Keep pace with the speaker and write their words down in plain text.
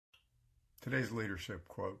Today's leadership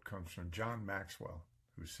quote comes from John Maxwell,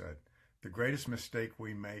 who said, "The greatest mistake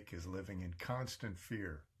we make is living in constant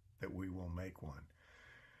fear that we will make one."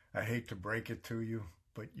 I hate to break it to you,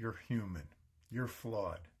 but you're human, you're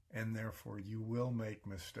flawed, and therefore you will make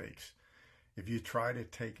mistakes. If you try to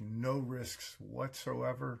take no risks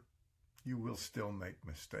whatsoever, you will still make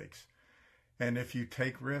mistakes. And if you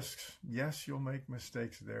take risks, yes, you'll make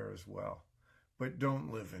mistakes there as well. But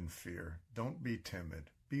don't live in fear. Don't be timid.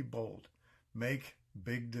 Be bold. Make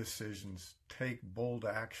big decisions. Take bold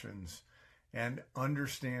actions. And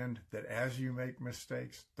understand that as you make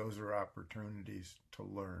mistakes, those are opportunities to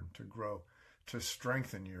learn, to grow, to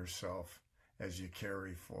strengthen yourself as you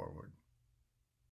carry forward.